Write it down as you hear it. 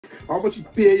How much you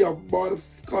pay your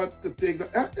motherfucker to take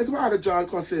the... It's what Anna John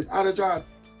calls it. Anna John.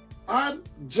 And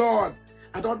John.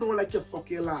 I don't know like your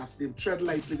fucking last name. Tread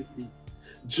lightly with me.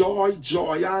 Joy,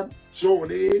 Joyanne,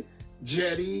 Joni,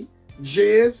 Jenny,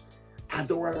 Jays. I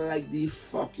don't want to like these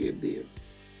fucking names.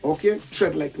 Okay?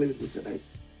 Tread lightly with me tonight.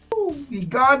 He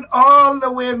gone all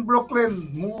the way in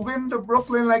Brooklyn. Moving to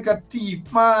Brooklyn like a thief,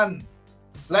 man.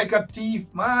 Like a thief,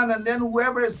 man. And then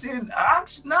whoever is in,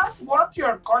 ask not what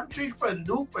your country can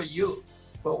do for you,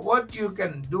 but what you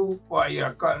can do for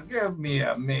your country. Give me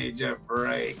a major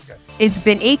break. It's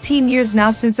been 18 years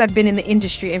now since I've been in the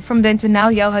industry, and from then to now,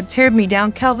 y'all have teared me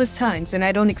down countless times, and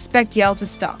I don't expect y'all to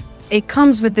stop. It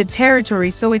comes with the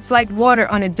territory, so it's like water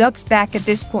on a duck's back at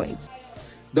this point.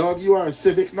 Dog, you are a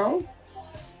civic now?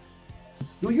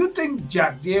 Do you think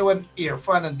Jack J and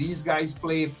Irfan and these guys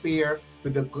play fair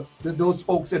with those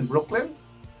folks in Brooklyn?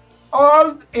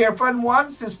 All Irfan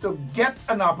wants is to get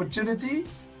an opportunity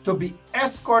to be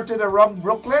escorted around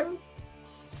Brooklyn.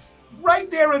 Right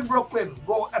there in Brooklyn.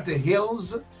 Go at the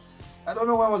hills. I don't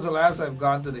know when was the last I've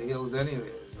gone to the hills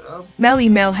anyway. Melly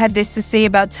Mel had this to say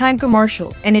about Timeka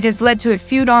Marshall, and it has led to a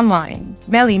feud online.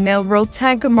 Melly Mel wrote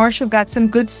Timeka Marshall got some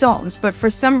good songs, but for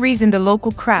some reason the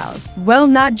local crowd, well,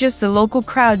 not just the local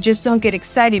crowd, just don't get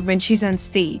excited when she's on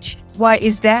stage. Why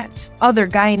is that? Other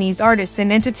Guyanese artists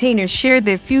and entertainers shared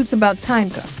their feuds about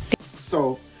Timeka.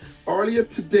 So, earlier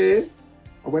today,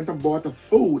 I went and bought the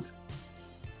food.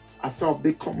 I saw a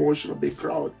big commotion, a big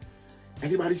crowd.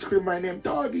 Everybody screamed my name,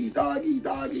 doggy, doggy,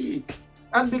 doggy.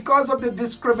 And because of the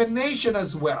discrimination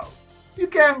as well. You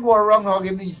can't go around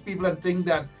hugging these people and think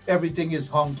that everything is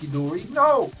honky-dory.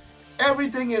 No,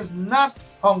 everything is not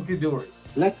honky-dory.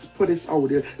 Let's put this out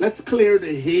there. Let's clear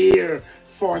the hair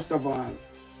first of all.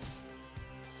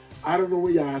 I don't know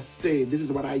what y'all saying. This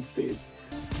is what I said.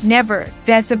 Never.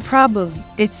 That's a problem.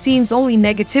 It seems only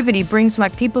negativity brings my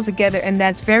people together, and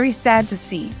that's very sad to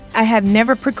see. I have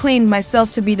never proclaimed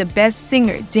myself to be the best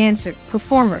singer, dancer,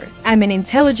 performer. I'm an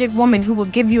intelligent woman who will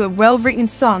give you a well-written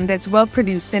song that's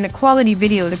well-produced and a quality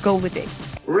video to go with it.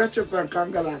 Wretches and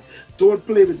Kangalan, don't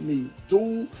play with me.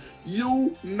 Do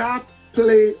you not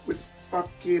play with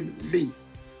fucking me.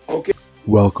 Okay?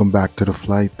 Welcome back to the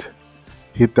flight.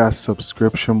 Hit that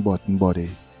subscription button, buddy,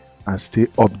 and stay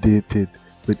updated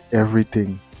with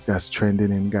everything that's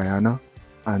trending in Guyana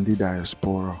and the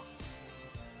diaspora.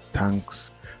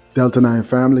 Thanks. Delta9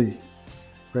 family,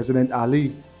 President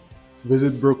Ali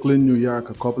visited Brooklyn, New York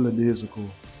a couple of days ago,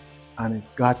 and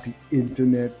it got the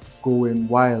internet going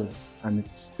wild, and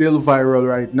it's still viral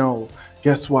right now.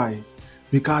 Guess why?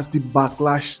 Because the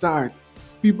backlash start.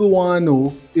 People want to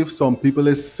know if some people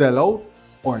is sellout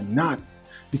or not.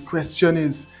 The question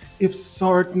is, if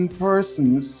certain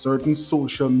persons, certain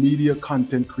social media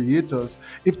content creators,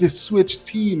 if they switch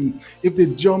team, if they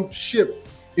jump ship,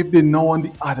 if they're now on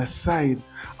the other side,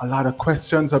 a lot of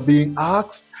questions are being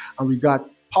asked, and we got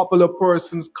popular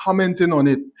persons commenting on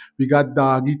it. We got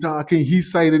Doggy talking his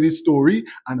side of the story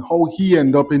and how he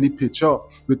ended up in the picture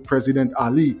with President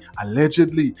Ali,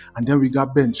 allegedly. And then we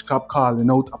got Benchcap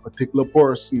calling out a particular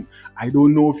person. I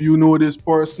don't know if you know this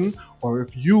person or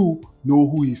if you know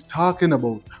who he's talking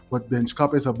about, but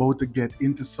Benchcap is about to get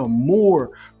into some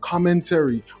more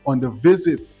commentary on the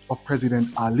visit of President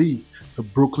Ali to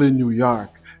Brooklyn, New York,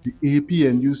 the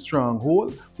APNU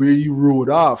stronghold, where he rode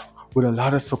off with a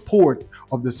lot of support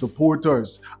of the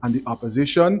supporters, and the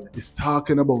opposition is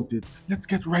talking about it. Let's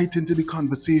get right into the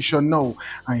conversation now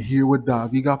and hear what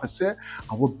Doggy got to say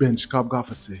and what Benchcap got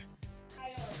to say.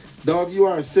 Dog, you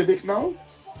are a civic now?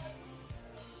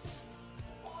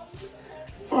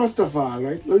 First of all,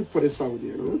 right, let me put this out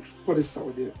there. Let's put this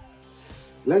out there.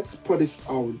 Let's put this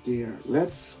out there.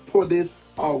 Let's put this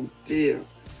out there.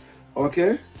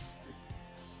 Okay?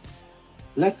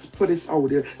 Let's put this out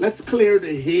there. Let's clear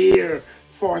the hair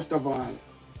first of all.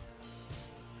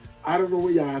 I don't know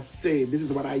what y'all saying. This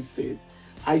is what I said.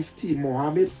 Ice-T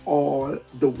Mohammed all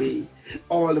the way.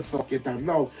 All the fucking time.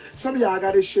 Now, some of y'all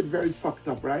got this shit very fucked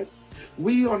up, right?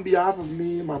 We, on behalf of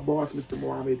me and my boss, Mr.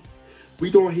 Mohammed, we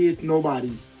don't hate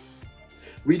nobody.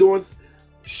 We don't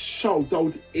shout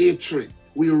out hatred.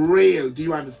 We real. Do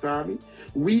you understand me?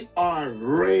 We are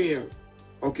real.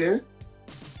 Okay?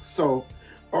 So,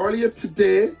 earlier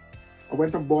today, I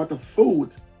went and bought the food.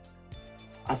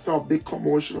 I saw a big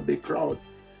commotion, a big crowd.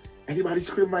 Everybody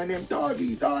screamed my name,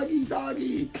 doggy, doggy,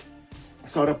 doggy. I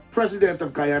saw the president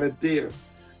of Guyana there.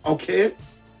 Okay?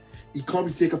 He come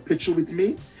and take a picture with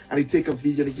me, and he take a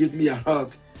video and he give me a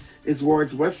hug. His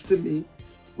words was to me,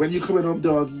 when you coming home,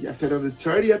 doggy? I said on the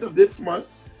 30th of this month.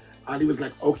 And he was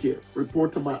like, okay,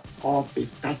 report to my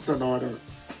office. That's an order.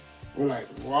 We're like,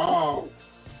 wow.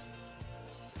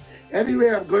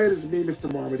 Anywhere I'm going is me,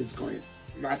 Mr. Mohammed is going.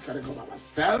 I'm not gonna go by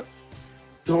myself.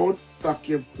 Don't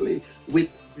fucking play with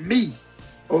me.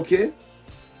 Okay?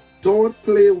 Don't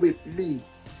play with me.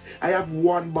 I have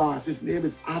one boss. His name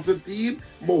is Azzedine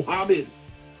Mohammed.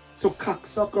 So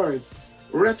cocksuckers,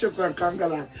 wretches and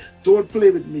kangalang, don't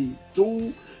play with me.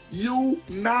 Do you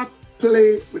not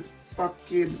play with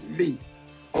fucking me.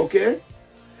 Okay?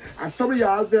 And some of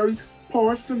y'all very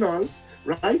personal,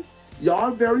 right?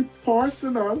 Y'all very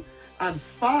personal and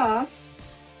fast.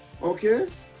 Okay?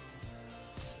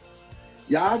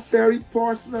 Y'all very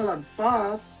personal and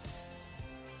fast.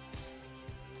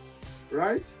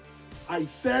 Right? I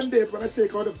send it, when I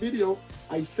take out the video,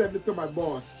 I send it to my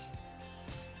boss.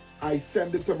 I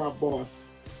send it to my boss.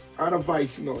 On a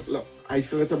voice note, look, I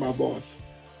send it to my boss.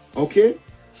 Okay?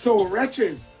 So,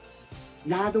 wretches,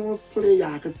 y'all don't play,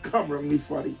 y'all can come around me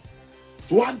funny.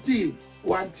 It's one team,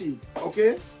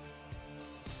 okay?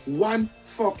 One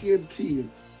fucking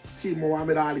team. Team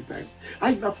Mohammed all the time.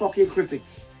 I's not fucking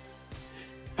critics.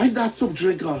 I's not soup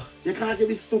drinker. You can't give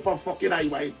me super fucking eye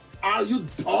wine. Are you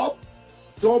dumb?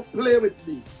 Don't play with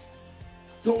me.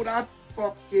 Do not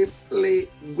fucking play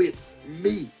with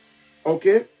me.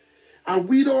 Okay? And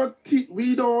we don't,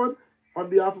 on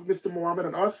behalf of Mr. Mohammed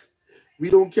and us, we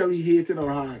don't carry hate in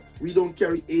our heart. We don't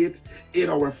carry hate in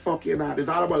our fucking heart. It's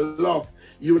all about love.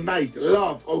 Unite.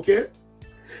 Love. Okay?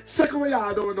 Second one,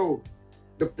 I don't know.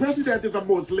 The president is a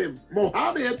Muslim.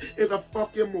 Mohammed is a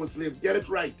fucking Muslim. Get it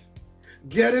right.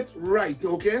 Get it right.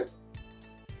 Okay?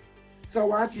 So I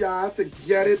want y'all to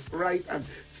get it right and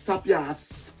stop your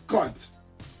scut.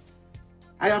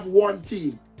 I have one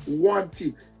team. One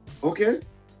team. Okay?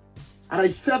 And I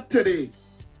said today,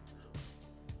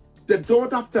 they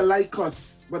don't have to like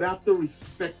us, but they have to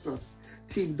respect us.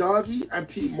 Team Doggy and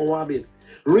Team Mohammed.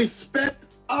 Respect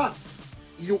us,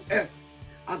 US,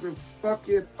 as in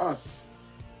fucking us.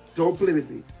 Don't play with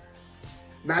me.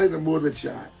 Not in the mood with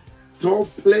y'all. Don't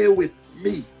play with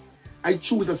me. I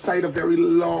choose a side a very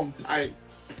long time.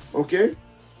 Okay?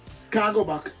 Can't go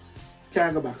back.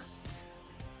 Can't go back.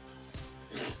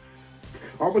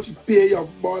 How much you pay your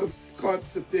mother Scott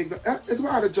to take the... It's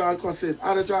what Anna John said.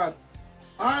 Anna John.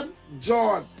 And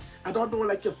John. I don't know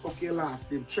like your fucking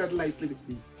last name. Tread lightly with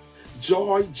me.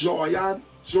 Joy, Joyanne,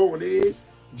 Joni,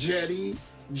 Jenny,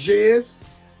 Jays.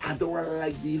 I don't want to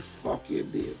like these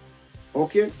fucking names.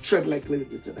 Okay? Tread lightly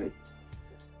with me tonight.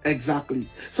 Exactly.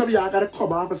 Some of y'all gotta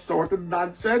come off a certain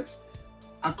nonsense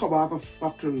and come off a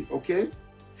fuckery, okay?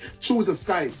 Choose a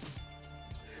side.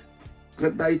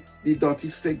 Good night, the dirty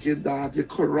stinking dog, you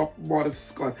corrupt mother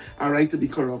Scott. I right to be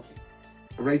corrupt.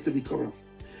 I right to be corrupt.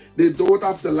 They don't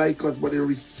have to like us, but they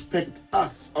respect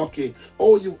us. Okay.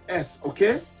 OUS,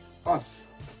 okay? Us.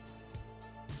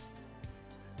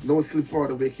 No sleep for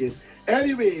the wicked.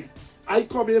 Anyway, I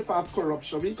come here for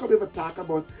corruption. We come here to talk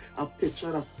about a picture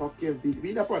and a fucking video.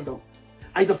 We never know.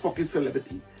 I'm a fucking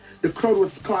celebrity. The crowd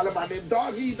was calling my name,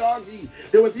 Doggy, Doggy.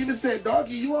 They was even saying,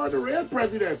 Doggy, you are the real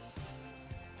president.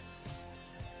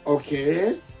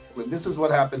 Okay. Well, this is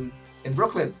what happened in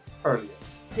Brooklyn earlier.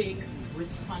 Take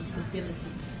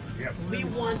responsibility. Yep. We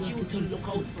want you to look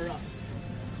out for us.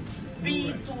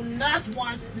 We do not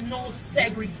want no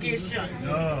segregation.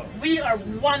 No. We are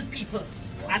one people.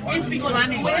 And if we're going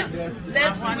to do it,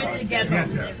 let's do it together.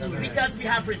 Because we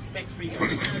have respect for you.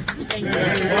 Thank you.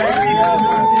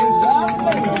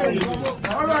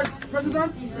 All right,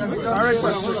 President. All right, I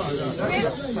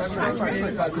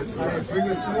agree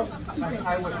with you, and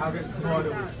I would have it no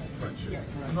other way.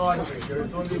 No other way. There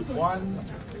is only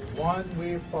one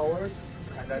way forward,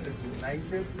 and that is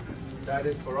united. That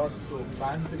is for us to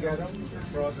band together,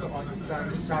 for us to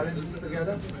understand the challenges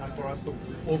together, and for us to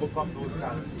overcome those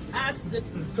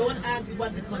challenges. Don't ask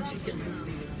what the country can do for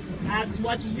you. Ask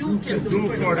what you can do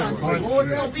for the country.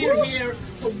 So we're here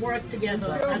to work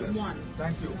together as one.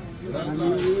 Thank you.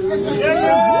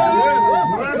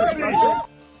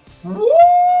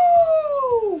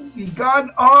 Woo! He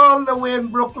gone all the way in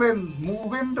Brooklyn,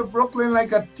 moving to Brooklyn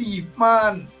like a thief,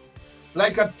 man.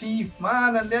 Like a thief,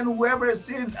 man. And then whoever is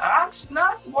saying, ask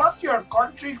not what your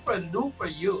country can do for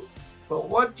you, but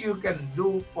what you can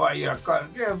do for your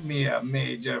country. Give me a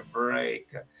major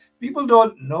break. People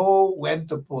don't know when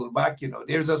to pull back, you know.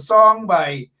 There's a song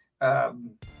by,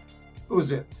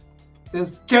 who's it?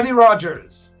 There's Kenny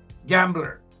Rogers,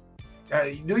 Gambler.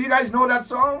 Do you guys know that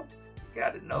song? You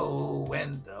gotta know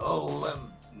when to hold 'em.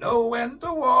 Know when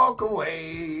to walk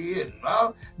away. And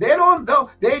they don't know.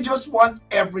 They just want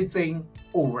everything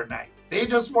overnight. They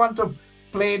just want to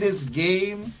play this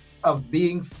game of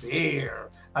being fair.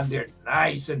 And they're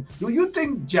nice. And do you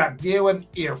think Jack Dale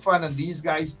and Irfan and these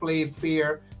guys play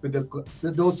fair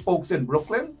with those folks in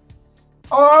Brooklyn?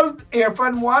 All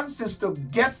Irfan wants is to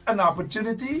get an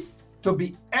opportunity to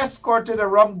be escorted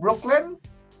around Brooklyn.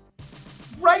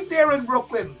 Right there in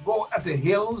Brooklyn, go at the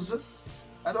hills.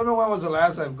 I don't know when was the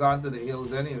last I've gone to the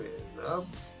hills anyway.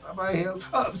 Am I hills?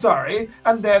 Sorry.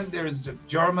 And then there's the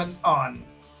German on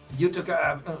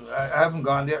Utica. I haven't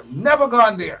gone there. Never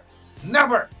gone there.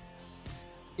 Never.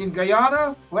 In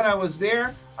Guyana, when I was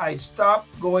there, I stopped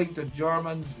going to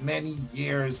Germans many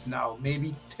years now,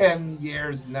 maybe 10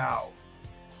 years now.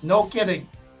 No kidding.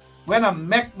 When I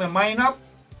make my mind up,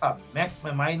 I make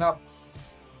my mind up.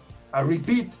 I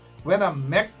repeat, when I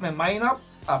make my mind up,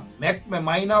 I make my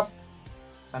mind up.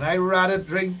 And I rather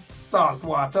drink salt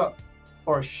water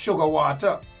or sugar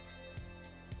water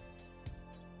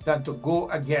than to go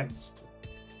against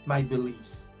my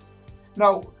beliefs.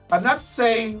 Now, I'm not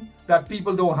saying that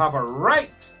people don't have a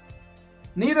right.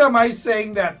 Neither am I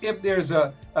saying that if there's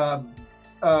a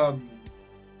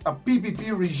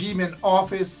PPP regime in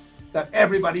office that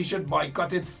everybody should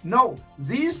boycott it. No,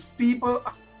 these people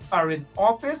are in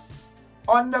office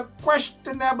under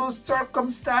questionable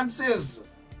circumstances.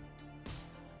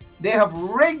 They have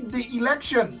rigged the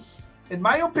elections, in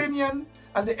my opinion,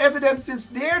 and the evidence is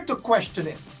there to question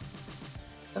it.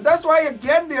 And that's why,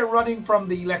 again, they're running from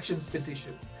the elections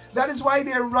petition. That is why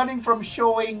they're running from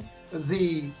showing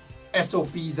the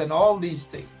SOPs and all these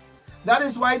things. That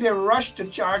is why they rush to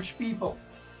charge people.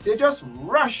 They just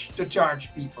rush to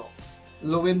charge people.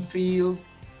 Lowenfield,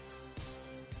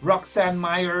 Roxanne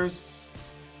Myers,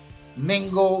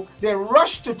 Mingo, they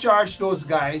rush to charge those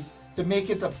guys to make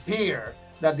it appear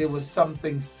that there was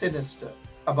something sinister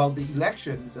about the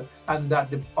elections and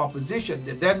that the opposition,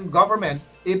 the then government,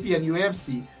 AP and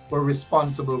UFC, were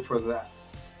responsible for that.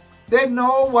 They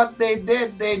know what they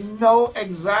did. They know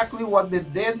exactly what they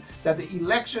did, that the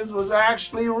elections was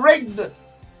actually rigged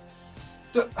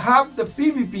to have the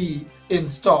PVP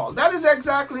installed. That is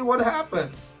exactly what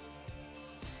happened.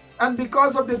 And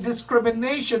because of the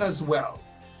discrimination as well.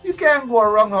 You can't go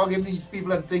around hugging these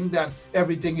people and think that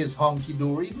everything is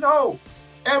honky-dory. No,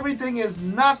 everything is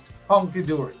not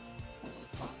honky-dory.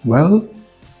 Well,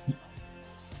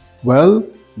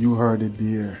 you heard it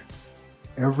there.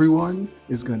 Everyone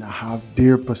is going to have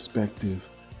their perspective.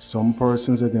 Some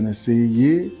persons are going to say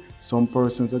yay, some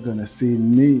persons are going to say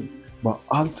nay. But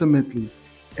ultimately,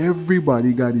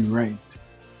 everybody got the right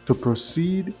to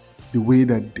proceed the way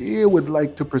that they would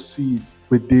like to proceed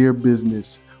with their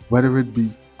business, whether it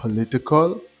be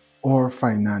political or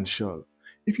financial.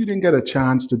 If you didn't get a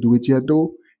chance to do it yet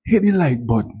though, hit the like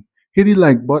button. Hit the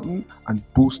like button and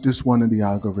boost this one in the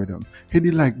algorithm. Hit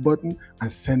the like button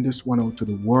and send this one out to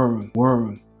the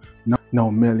world. Now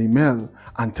Melly Mel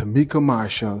and Timeka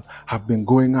Marshall have been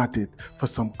going at it for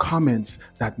some comments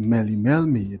that Melly Mel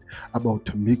made about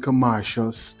Timeka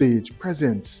Marshall's stage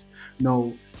presence.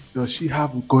 Now, does she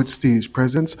have good stage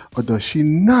presence or does she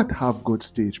not have good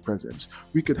stage presence?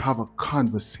 We could have a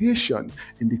conversation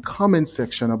in the comment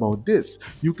section about this.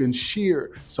 You can share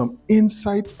some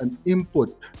insights and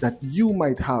input that you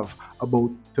might have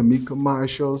about Timeka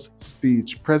Marshall's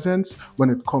stage presence when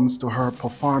it comes to her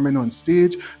performing on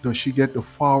stage. Does she get the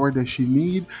forward that she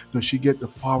needs? Does she get the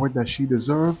forward that she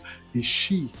deserves? Is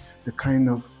she the kind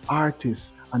of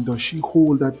artist and does she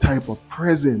hold that type of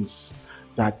presence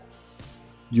that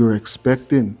you're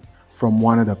expecting from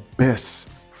one of the best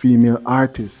female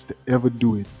artists to ever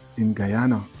do it in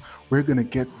Guyana? We're going to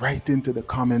get right into the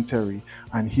commentary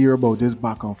and hear about this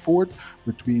back and forth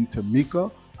between Timeka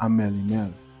and Melly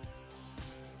Mel.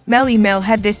 Melly Mel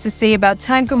had this to say about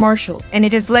Timeka Marshall, and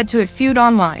it has led to a feud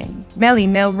online. Melly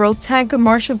Mel wrote, Timeka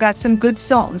Marshall got some good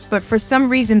songs, but for some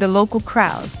reason the local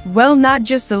crowd, well, not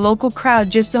just the local crowd,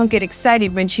 just don't get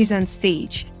excited when she's on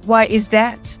stage. Why is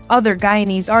that? Other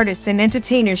Guyanese artists and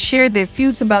entertainers shared their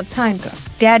feuds about Timeka.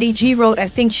 Daddy G wrote, I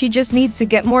think she just needs to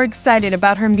get more excited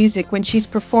about her music when she's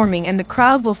performing and the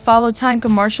crowd will follow.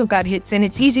 Timeka Marshall got hits and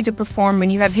it's easy to perform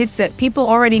when you have hits that people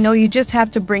already know. You just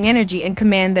have to bring energy and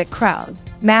command that crowd.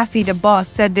 Maffy the Boss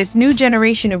said this new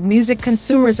generation of music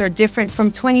consumers are different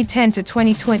from 2010 to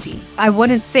 2020. I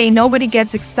wouldn't say nobody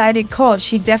gets excited cause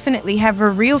she definitely have her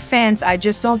real fans. I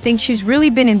just don't think she's really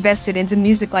been invested into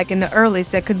music like in the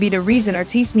earliest. That could be the reason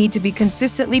artists need to be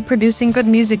consistently producing good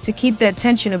music to keep the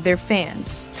attention of their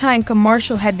fans. Timeka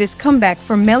Marshall had this comeback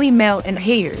from Melly Mel and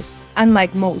haters.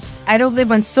 Unlike most, I don't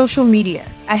live on social media.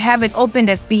 I haven't opened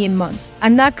FB in months.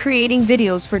 I'm not creating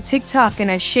videos for TikTok and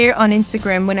I share on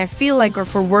Instagram when I feel like or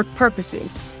for work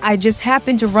purposes. I just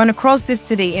happened to run across this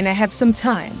today and I have some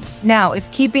time. Now,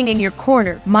 if keeping in your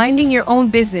corner, minding your own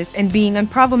business and being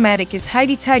unproblematic is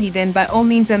tidy, then by all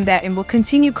means I'm that and will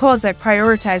continue cause I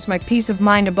prioritize my peace of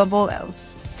mind above all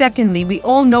else. Secondly, we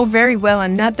all know very well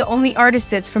I'm not the only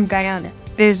artist that's from Guyana.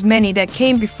 There's many that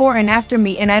came before and after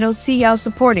me and I don't see y'all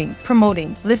supporting,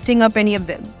 promoting, lifting up any of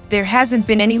them. There hasn't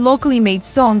been any locally made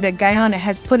song that Guyana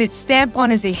has put its stamp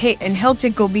on as a hit and helped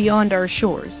it go beyond our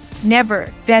shores.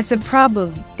 Never. That's a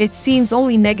problem. It seems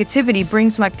only negativity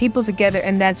brings my people together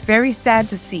and that's very sad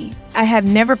to see. I have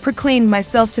never proclaimed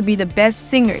myself to be the best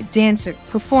singer, dancer,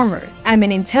 performer. I'm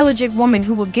an intelligent woman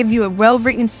who will give you a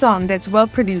well-written song that's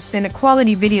well-produced and a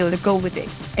quality video to go with it.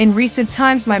 In recent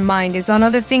times my mind is on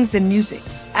other things than music.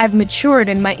 I've matured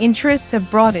and my interests have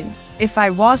broadened. If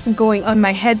I wasn't going on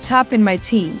my head top in my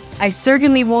teens, I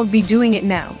certainly won't be doing it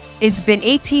now. It's been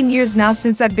 18 years now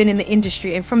since I've been in the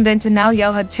industry and from then to now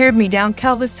y'all have teared me down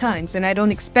countless times and I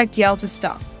don't expect y'all to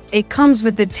stop. It comes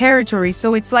with the territory,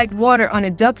 so it's like water on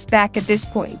a duck's back at this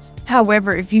point.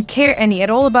 However, if you care any at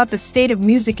all about the state of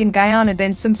music in Guyana,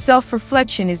 then some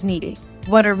self-reflection is needed.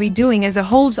 What are we doing as a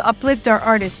whole to uplift our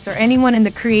artists or anyone in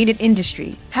the creative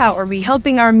industry? How are we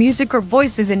helping our music or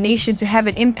voice as a nation to have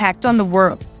an impact on the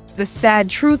world? The sad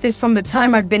truth is from the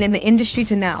time I've been in the industry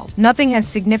to now, nothing has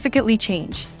significantly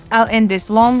changed. I'll end this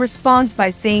long response by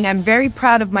saying I'm very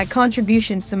proud of my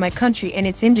contributions to my country and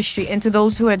its industry and to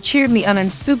those who have cheered me on. I'm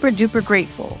super duper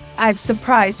grateful. I've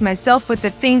surprised myself with the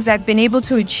things I've been able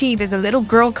to achieve as a little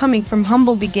girl coming from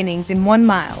humble beginnings in 1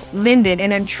 mile, Linden,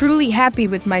 and I'm truly happy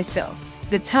with myself.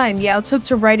 The time y'all took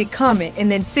to write a comment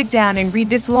and then sit down and read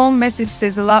this long message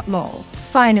says a lot more.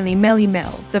 Finally, Melly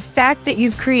Mel, the fact that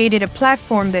you've created a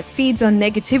platform that feeds on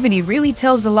negativity really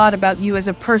tells a lot about you as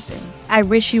a person. I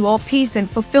wish you all peace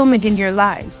and fulfillment in your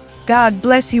lives. God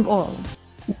bless you all.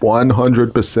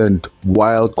 100%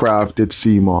 wild-crafted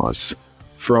sea moss.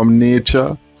 From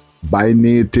nature, by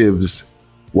natives.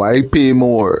 Why pay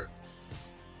more?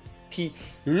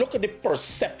 Look at the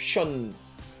perception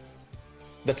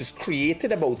that is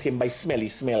created about him by Smelly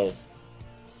Smell.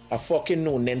 A fucking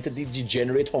known entity,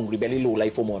 degenerate, hungry belly, low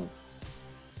life woman.